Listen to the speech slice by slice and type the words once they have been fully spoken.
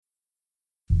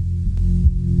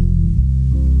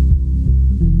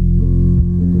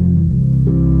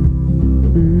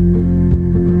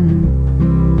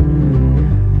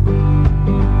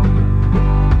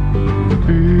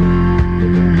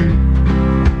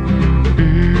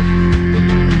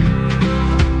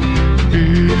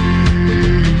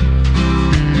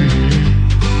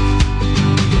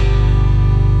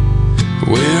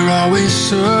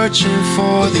searching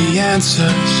for the answers.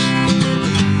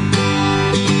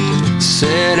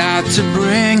 Set out to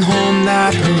bring home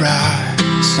that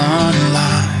horizon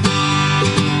line.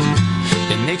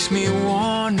 It makes me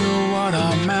wonder what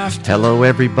I'm after. Hello,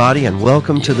 everybody, and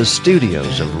welcome to the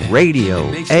studios of Radio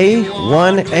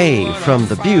A1A from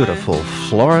the beautiful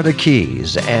Florida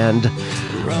Keys. And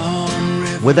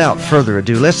without further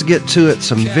ado, let's get to it.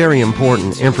 Some very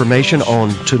important information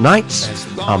on tonight's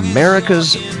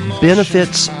America's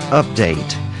Benefits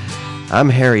Update. I'm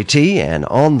Harry T., and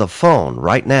on the phone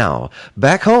right now,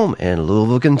 back home in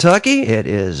Louisville, Kentucky, it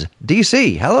is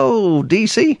DC. Hello,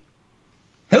 DC.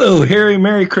 Hello, Harry.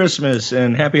 Merry Christmas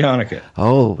and Happy Hanukkah.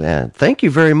 Oh, man. Thank you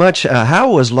very much.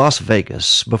 How was Las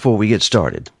Vegas before we get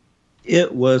started?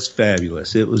 It was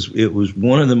fabulous. It was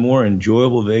one of the more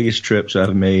enjoyable Vegas trips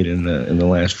I've made in the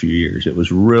last few years. It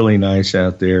was really nice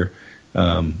out there.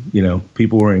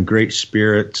 People were in great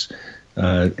spirits.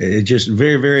 It just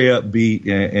very, very upbeat,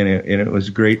 and it was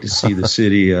great to see the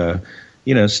city,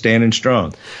 standing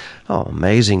strong. Oh,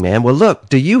 amazing, man. Well, look,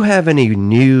 do you have any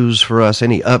news for us,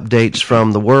 any updates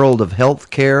from the world of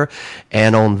healthcare?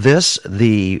 And on this,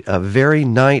 the very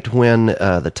night when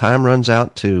the time runs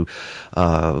out to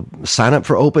sign up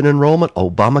for open enrollment,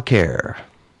 Obamacare.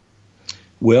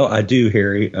 Well, I do,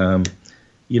 Harry.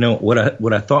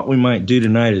 What I thought we might do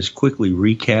tonight is quickly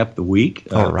recap the week.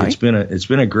 All right. It's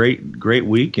been a great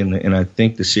week, and I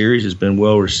think the series has been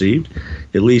well received.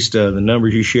 At least the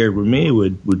numbers you shared with me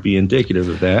would be indicative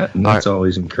of that, and that's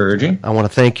always encouraging. I want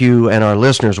to thank you, and our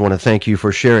listeners want to thank you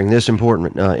for sharing this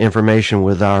important information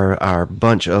with our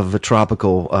bunch of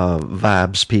tropical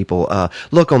vibes people.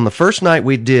 Look, on the first night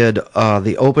we did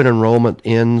the open enrollment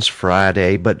ends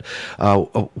Friday, but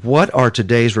what are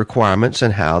today's requirements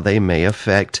and how they may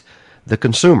affect the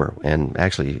consumer? And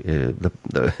actually,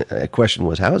 the question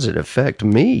was, how does it affect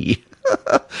me?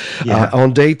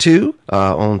 On day 2,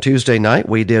 on Tuesday night,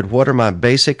 we did what are my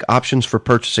basic options for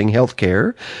purchasing health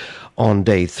care. On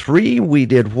day 3, we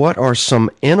did what are some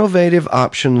innovative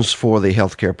options for the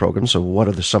healthcare program. So what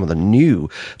are some of the new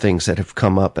things that have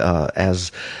come up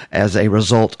as a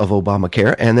result of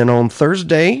Obamacare? And then on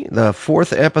Thursday, the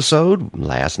 4th episode,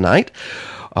 last night,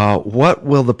 what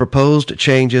will the proposed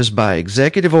changes by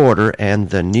executive order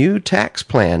and the new tax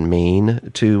plan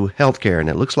mean to healthcare? And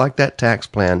it looks like that tax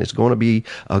plan is going to be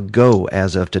a go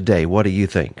as of today. What do you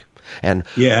think? And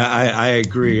yeah, I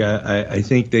agree. I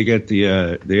think they got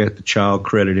the child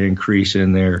credit increase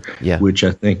in there, which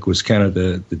I think was kind of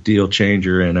the deal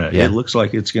changer, and it looks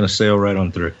like it's going to sail right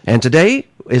on through. And today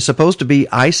is supposed to be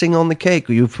icing on the cake.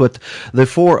 You put the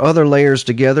 4 other layers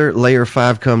together. Layer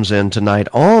 5 comes in tonight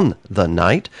on the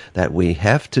night that we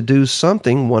have to do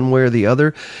something one way or the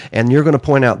other, and you're going to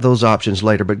point out those options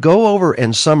later. But go over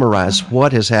and summarize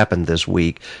what has happened this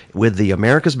week with the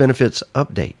America's Benefits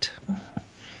Update.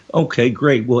 Okay,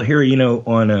 great. Well, Harry,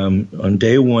 on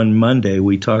day 1, Monday,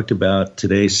 we talked about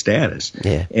today's status.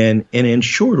 Yeah. And in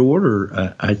short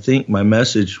order, I think my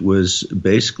message was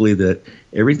basically that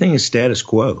everything is status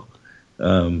quo.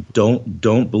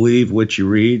 Don't believe what you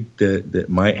read that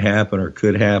might happen or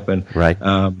could happen. Right.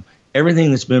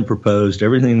 Everything that's been proposed,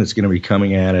 everything that's going to be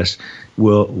coming at us,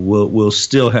 will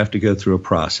still have to go through a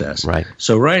process. Right.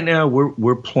 So right now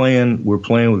we're playing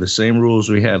with the same rules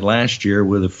we had last year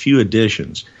with a few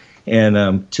additions.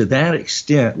 And to that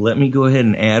extent, let me go ahead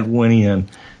and add one in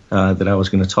that I was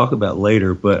going to talk about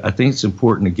later, but I think it's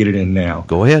important to get it in now.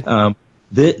 Go ahead.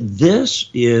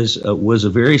 This was a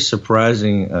very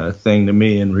surprising thing to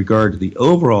me in regard to the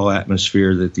overall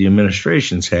atmosphere that the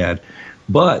administration's had.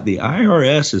 But the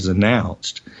IRS has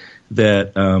announced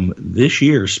that this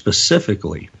year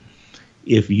specifically,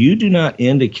 if you do not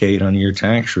indicate on your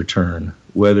tax return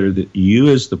whether you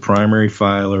as the primary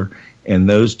filer and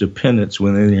those dependents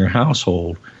within your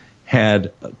household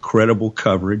had credible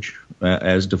coverage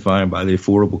as defined by the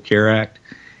Affordable Care Act,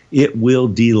 it will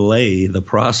delay the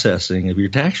processing of your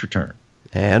tax return.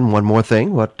 And one more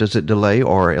thing, what does it delay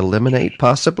or eliminate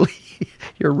possibly?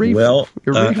 Your refund? Well,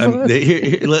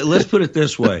 let's put it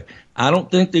this way. I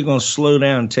don't think they're going to slow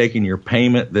down taking your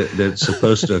payment that's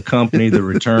supposed to accompany the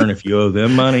return if you owe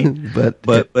them money. But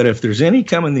if there's any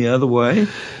coming the other way,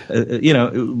 but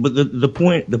the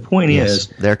point is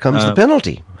there comes the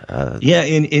penalty.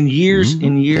 In the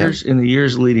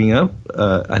years leading up,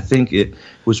 I think it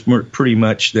was pretty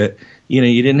much that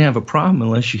you didn't have a problem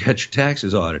unless you got your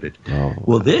taxes audited. Oh,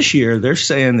 well, this year they're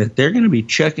saying that they're going to be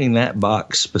checking that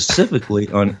box specifically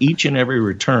on each and every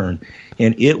return,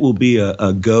 and it will be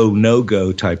a go,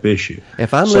 no-go type issue.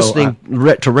 If I'm listening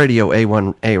to Radio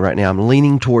A1A right now, I'm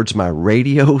leaning towards my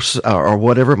radio or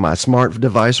whatever, my smart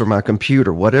device or my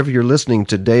computer, whatever you're listening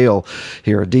to. Dale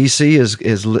here, DC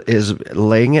is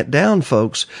laying it down,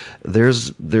 folks.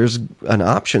 There's an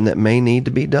option that may need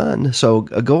to be done. So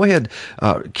go ahead,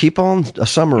 keep on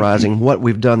summarizing what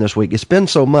we've done this week. It's been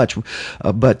so much,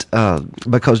 but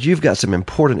because you've got some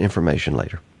important information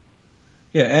later.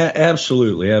 Yeah,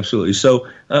 absolutely. So,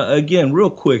 again, real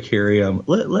quick, Harry,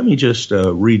 let me just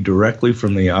read directly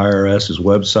from the IRS's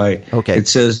website. Okay. It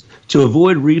says, to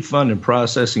avoid refund and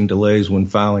processing delays when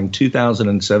filing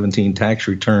 2017 tax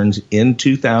returns in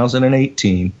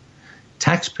 2018,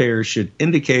 taxpayers should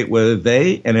indicate whether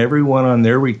they and everyone on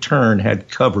their return had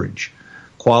coverage,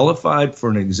 qualified for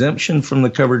an exemption from the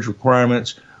coverage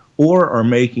requirements, or are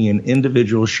making an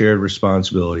individual shared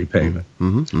responsibility payment.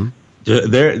 Mm-hmm.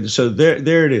 There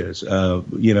it is.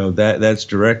 That's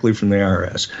directly from the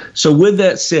IRS. So with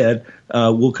that said,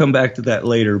 we'll come back to that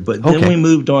later. But then we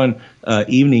moved on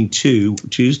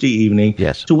Tuesday evening,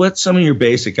 yes, to what some of your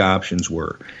basic options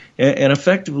were. And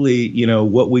effectively,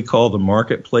 what we call the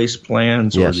marketplace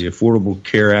plans, yes, or the Affordable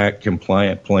Care Act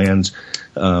compliant plans,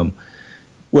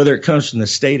 whether it comes from the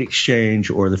state exchange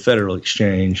or the federal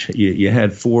exchange, you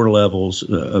had 4 levels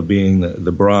of being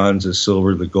the bronze, the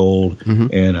silver, the gold, mm-hmm,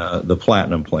 and the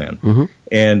platinum plan. Mm-hmm.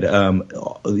 And, the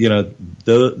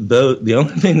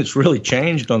only thing that's really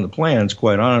changed on the plans,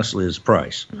 quite honestly, is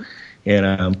price.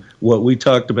 And what we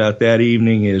talked about that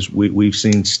evening is we've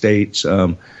seen states,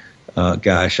 I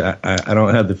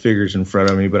don't have the figures in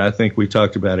front of me, but I think we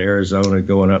talked about Arizona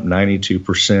going up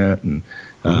 92%, and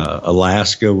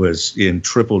Alaska was in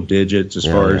triple digits as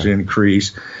far as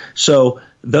increase. So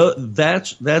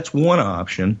that's one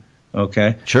option.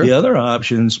 Okay. Sure. The other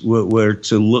options were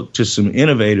to look to some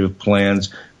innovative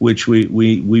plans, which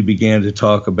we began to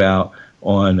talk about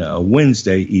on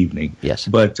Wednesday evening. Yes.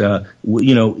 But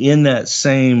in that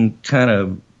same kind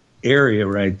of area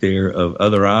right there of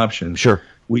other options. Sure.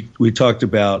 We talked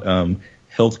about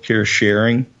healthcare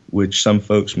sharing, which some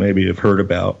folks maybe have heard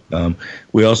about.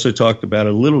 We also talked about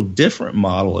a little different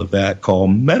model of that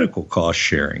called medical cost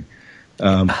sharing.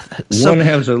 One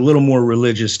has a little more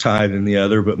religious tie than the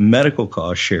other, but medical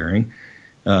cost sharing.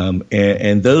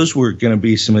 And those were going to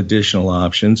be some additional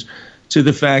options, to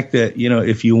the fact that,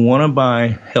 if you want to buy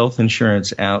health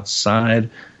insurance outside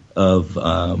of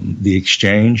the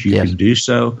exchange, you can do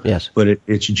so. Yes. But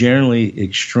it's generally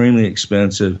extremely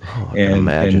expensive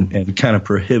and kind of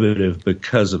prohibitive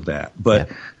because of that. But,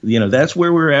 that's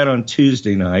where we're at on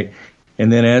Tuesday night.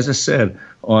 And then, as I said,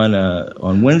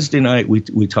 on Wednesday night,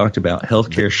 we talked about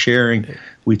healthcare sharing.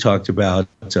 We talked about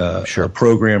a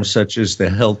program such as the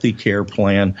Healthy Care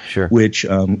Plan, which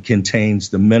contains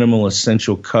the minimal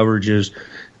essential coverages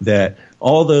that,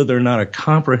 although they're not a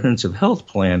comprehensive health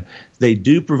plan, they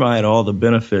do provide all the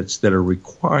benefits that are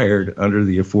required under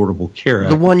the Affordable Care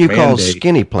Act. The one you call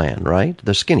Skinny Plan, right?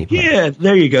 The Skinny Plan. Yeah,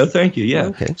 there you go. Thank you. Yeah,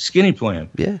 okay. Skinny Plan.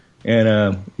 Yeah.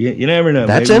 And you never know.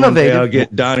 That's maybe innovative. I'll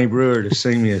get Donnie Brewer to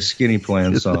sing me a Skinny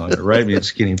Plan song or write me a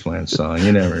Skinny Plan song.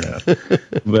 You never know.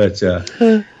 But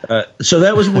so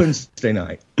that was Wednesday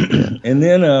night, and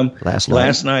then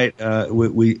last night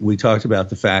we talked about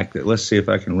the fact that, let's see if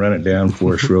I can run it down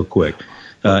for us real quick.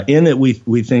 In that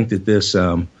we think that this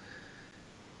the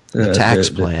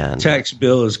tax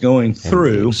bill is going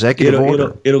through. Executive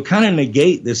order. It'll kind of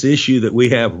negate this issue that we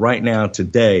have right now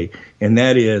today, and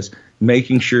that is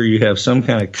making sure you have some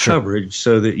kind of coverage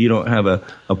so that you don't have a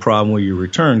problem with your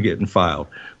return getting filed.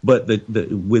 But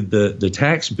with the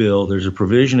tax bill, there's a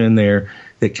provision in there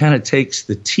that kind of takes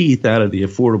the teeth out of the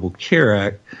Affordable Care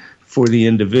Act for the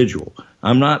individual.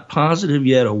 I'm not positive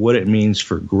yet of what it means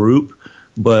for group,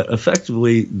 but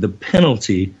effectively the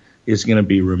penalty is going to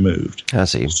be removed. I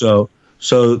see. So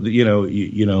we're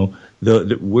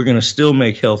going to still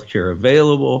make health care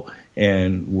available,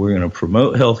 and we're going to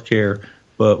promote health care,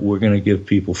 but we're going to give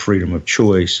people freedom of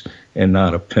choice and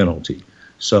not a penalty.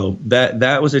 So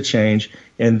that was a change.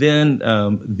 And then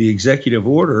the executive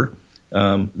order,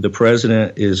 the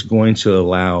president is going to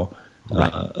allow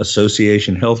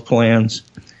association health plans.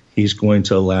 He's going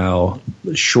to allow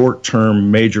short-term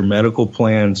major medical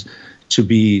plans to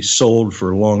be sold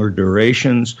for longer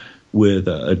durations with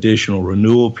additional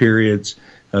renewal periods.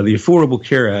 The Affordable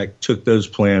Care Act took those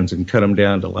plans and cut them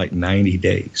down to like 90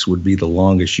 days would be the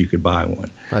longest you could buy one.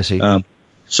 I see.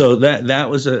 So that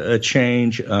was a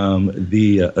change.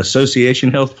 The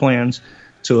association health plans,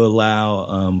 to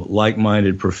allow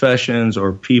like-minded professions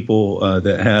or people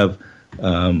that have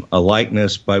a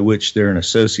likeness by which they're an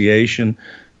association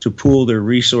to pool their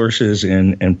resources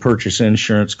and purchase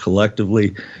insurance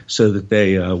collectively so that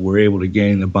they were able to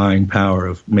gain the buying power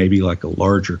of maybe like a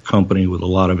larger company with a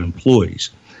lot of employees.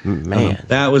 Man.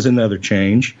 That was another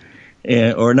change,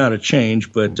 or not a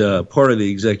change, but part of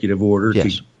the executive order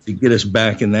to get us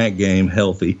back in that game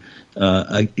healthy.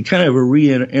 Kind of a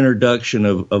reintroduction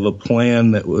of a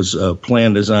plan that was a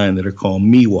plan design that are called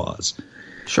MEWAs.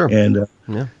 Sure. And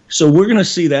so we're going to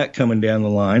see that coming down the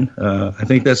line. I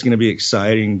think that's going to be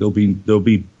exciting. There'll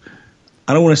be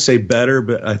I don't want to say better,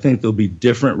 but I think there'll be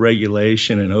different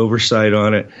regulation and oversight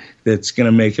on it that's going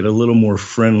to make it a little more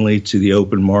friendly to the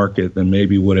open market than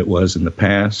maybe what it was in the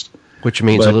past. Which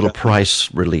means a little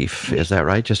price relief. Is that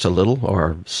right? Just a little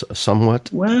or somewhat?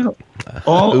 Well,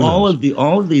 all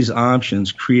of these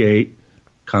options create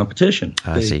competition.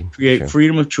 They create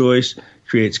freedom of choice,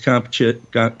 creates competition,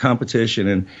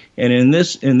 and in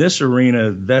this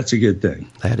arena, that's a good thing.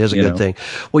 That is a good thing.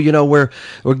 Well,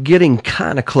 we're getting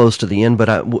kind of close to the end,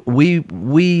 but we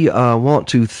want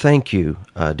to thank you,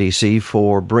 DC,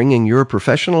 for bringing your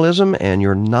professionalism and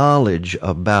your knowledge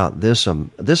about this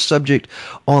subject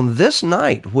on this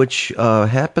night, which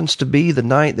happens to be the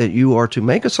night that you are to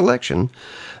make a selection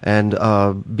and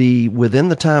be within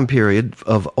the time period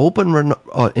of open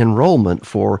enrollment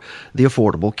for the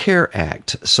Affordable Care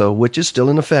Act, which is still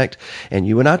in effect. And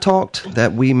you and I talked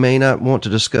that we may not want to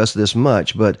discuss this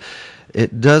much, but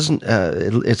it doesn't.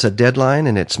 It's a deadline,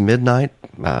 and it's midnight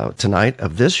tonight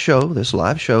of this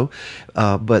live show.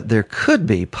 But there could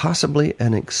be possibly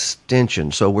an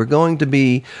extension. So we're going to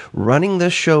be running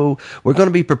this show. We're going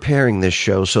to be preparing this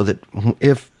show so that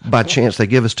if by chance they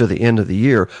give us to the end of the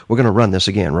year, we're going to run this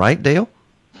again, right, Dale?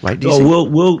 Right, DC? Oh,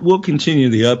 we'll continue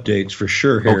the updates for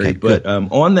sure, Harry. Okay, but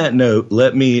on that note,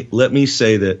 let me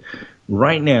say that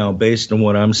right now, based on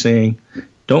what I'm seeing,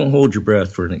 don't hold your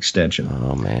breath for an extension.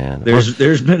 Oh man,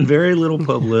 there's been very little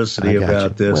publicity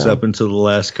about this up until the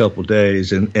last couple of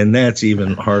days, and that's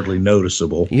even hardly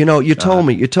noticeable. You told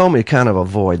me to kind of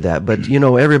avoid that, but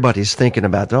everybody's thinking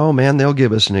about, oh man, they'll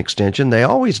give us an extension. They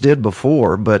always did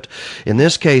before, but in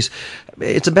this case,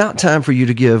 it's about time for you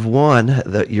to give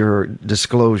your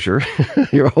disclosure,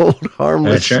 your hold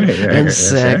harmless,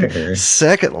 that's right. and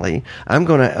secondly, I'm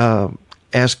going to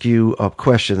ask you a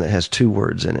question that has two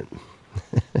words in it.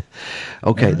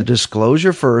 Okay, the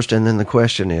disclosure first, and then the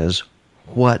question is,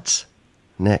 what's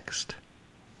next?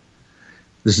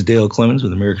 This is Dale Clemens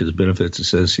with America's Benefits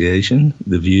Association.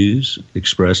 The views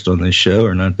expressed on this show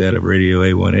are not that of Radio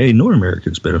A1A nor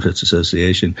America's Benefits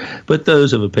Association, but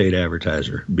those of a paid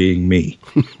advertiser, being me.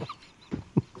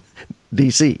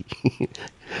 DC.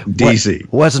 DC.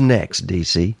 What's next,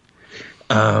 DC?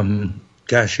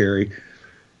 Gosh, Harry,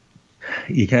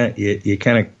 you caught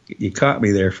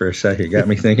me there for a second. Got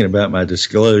me thinking about my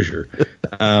disclosure.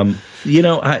 Like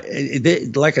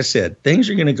I said, things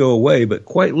are going to go away, but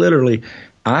quite literally,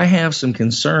 I have some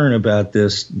concern about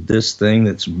this thing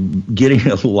that's getting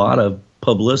a lot of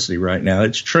publicity right now.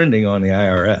 It's trending on the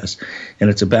IRS,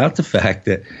 and it's about the fact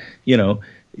that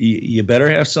you better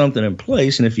have something in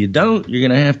place, and if you don't, you're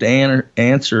going to have to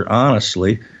answer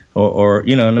honestly, or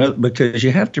because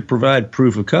you have to provide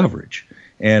proof of coverage.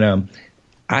 And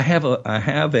I have a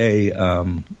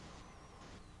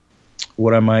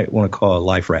what I might want to call a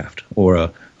life raft or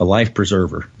a life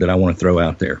preserver that I want to throw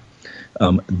out there.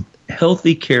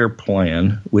 Healthy Care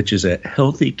Plan, which is at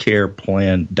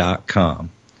healthycareplan.com.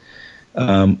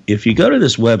 If you go to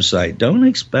this website, don't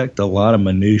expect a lot of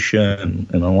minutia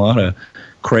and a lot of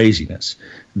craziness.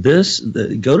 Go to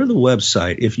the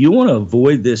website. If you want to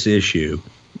avoid this issue,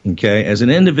 okay, as an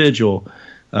individual,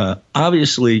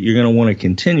 obviously you're going to want to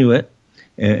continue it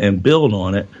and build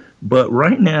on it. But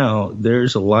right now,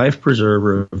 there's a life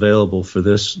preserver available for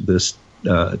this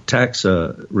tax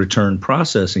return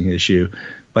processing issue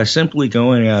by simply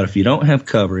going out. If you don't have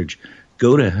coverage,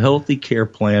 go to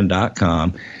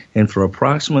healthycareplan.com, and for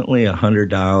approximately $100,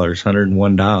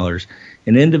 $101,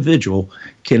 an individual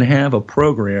can have a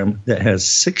program that has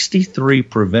 63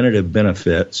 preventative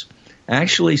benefits.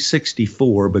 Actually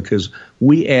 64, because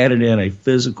we added in a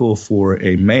physical for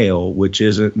a male, which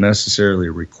isn't necessarily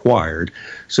required.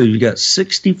 So you've got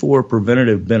 64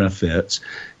 preventative benefits.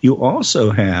 You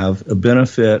also have a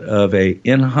benefit of a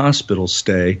in-hospital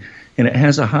stay, and it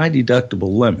has a high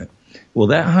deductible limit. Well,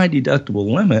 that high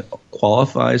deductible limit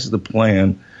qualifies the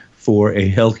plan for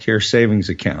a healthcare savings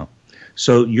account.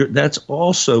 So that's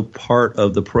also part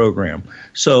of the program.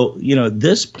 So,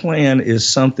 this plan is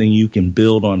something you can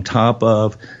build on top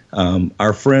of.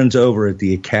 Our friends over at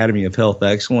the Academy of Health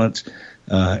Excellence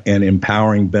and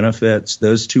Empowering Benefits.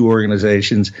 Those two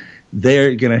organizations,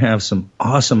 they're going to have some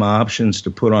awesome options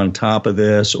to put on top of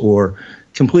this, or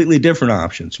completely different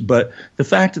options. But the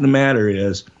fact of the matter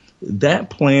is that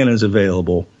plan is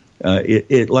available.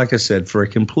 It like I said, for a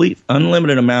complete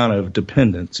unlimited amount of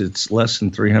dependents, it's less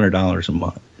than $300 a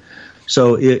month.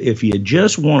 So if you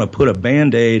just want to put a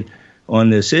Band-Aid on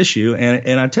this issue,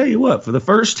 and I tell you what, for the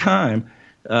first time,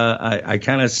 I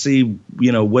kind of see,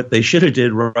 what they should have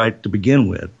did right to begin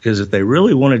with, because if they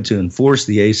really wanted to enforce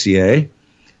the ACA,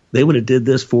 they would have did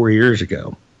this 4 years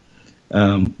ago.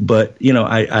 But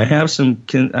I have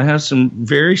some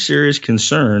very serious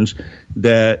concerns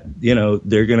that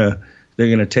they're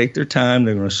gonna take their time,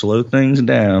 they're gonna slow things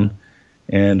down,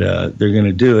 and they're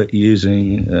gonna do it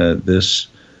using this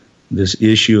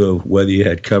issue of whether you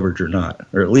had coverage or not,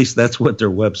 or at least that's what their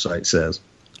website says.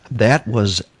 That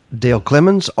was Dale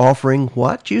Clemens offering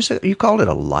what you said? You called it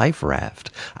a life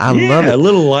raft. I Yeah, love it. a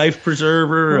little life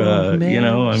preserver. Oh,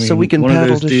 man. So we can one of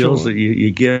paddle those to deals shore. that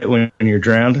you get when you're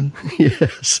drowning.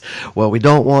 Yes. Well, we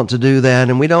don't want to do that,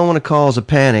 and we don't want to cause a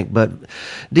panic, but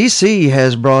DC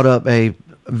has brought up a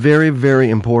very, very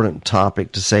important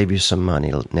topic to save you some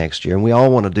money next year, and we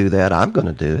all want to do that. I'm going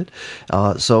to do it.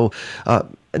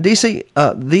 DC,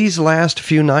 these last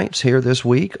few nights here this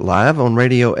week, live on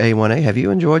Radio A1A, have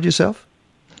you enjoyed yourself?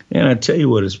 And I tell you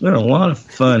what, it's been a lot of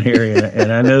fun, Harry,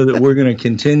 and I know that we're going to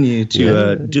continue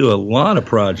to do a lot of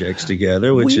projects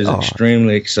together, which is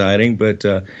extremely exciting. But,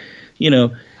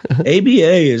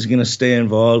 ABA is going to stay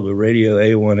involved with Radio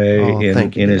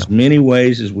A1A in as many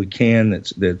ways as we can.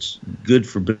 That's good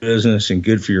for business and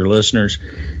good for your listeners.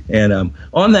 And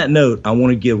on that note, I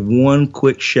want to give one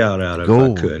quick shout out, if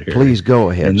I could, Harry. Please go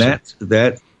ahead. And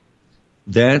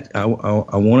I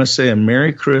want to say a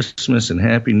Merry Christmas and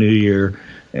Happy New Year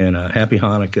and Happy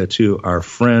Hanukkah to our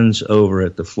friends over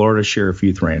at the Florida Sheriff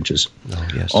Youth Ranches. Oh,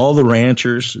 yes. All the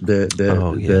ranchers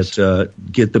that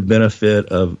get the benefit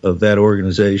of that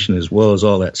organization, as well as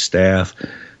all that staff.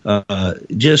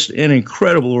 Just an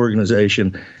incredible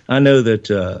organization. I know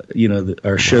that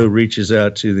our show reaches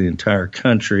out to the entire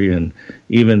country and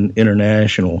even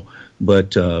international.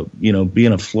 But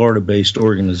being a Florida-based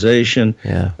organization,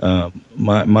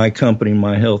 my company,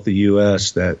 My Healthy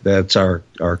US, that's our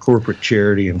corporate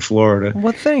charity in Florida.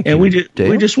 Well, thank you. And we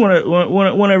just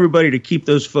want everybody to keep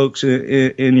those folks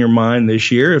in your mind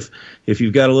this year. If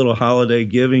you've got a little holiday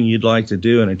giving you'd like to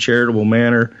do in a charitable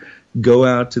manner, go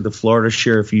out to the Florida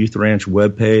Sheriff Youth Ranch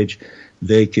webpage.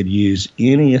 They could use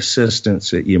any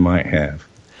assistance that you might have.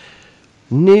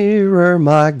 Nearer,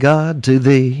 my God, to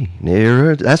thee,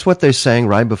 nearer. That's what they sang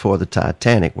right before the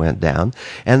Titanic went down.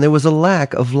 And there was a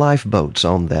lack of lifeboats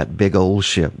on that big old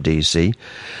ship, DC.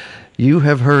 You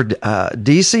have heard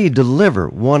DC deliver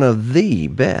one of the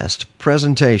best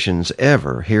presentations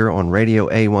ever here on Radio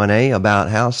A1A about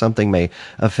how something may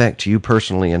affect you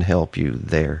personally and help you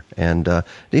there. And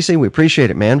DC, we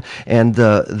appreciate it, man. And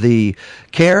the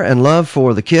care and love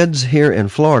for the kids here in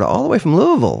Florida, all the way from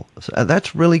Louisville,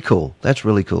 that's really cool. That's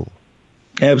really cool.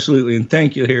 Absolutely, and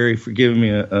thank you, Harry, for giving me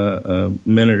a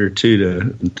minute or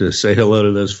two to say hello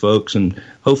to those folks and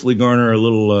hopefully garner a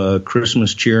little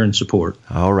Christmas cheer and support.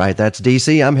 All right, that's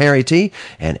DC. I'm Harry T.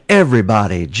 And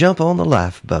everybody jump on the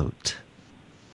lifeboat.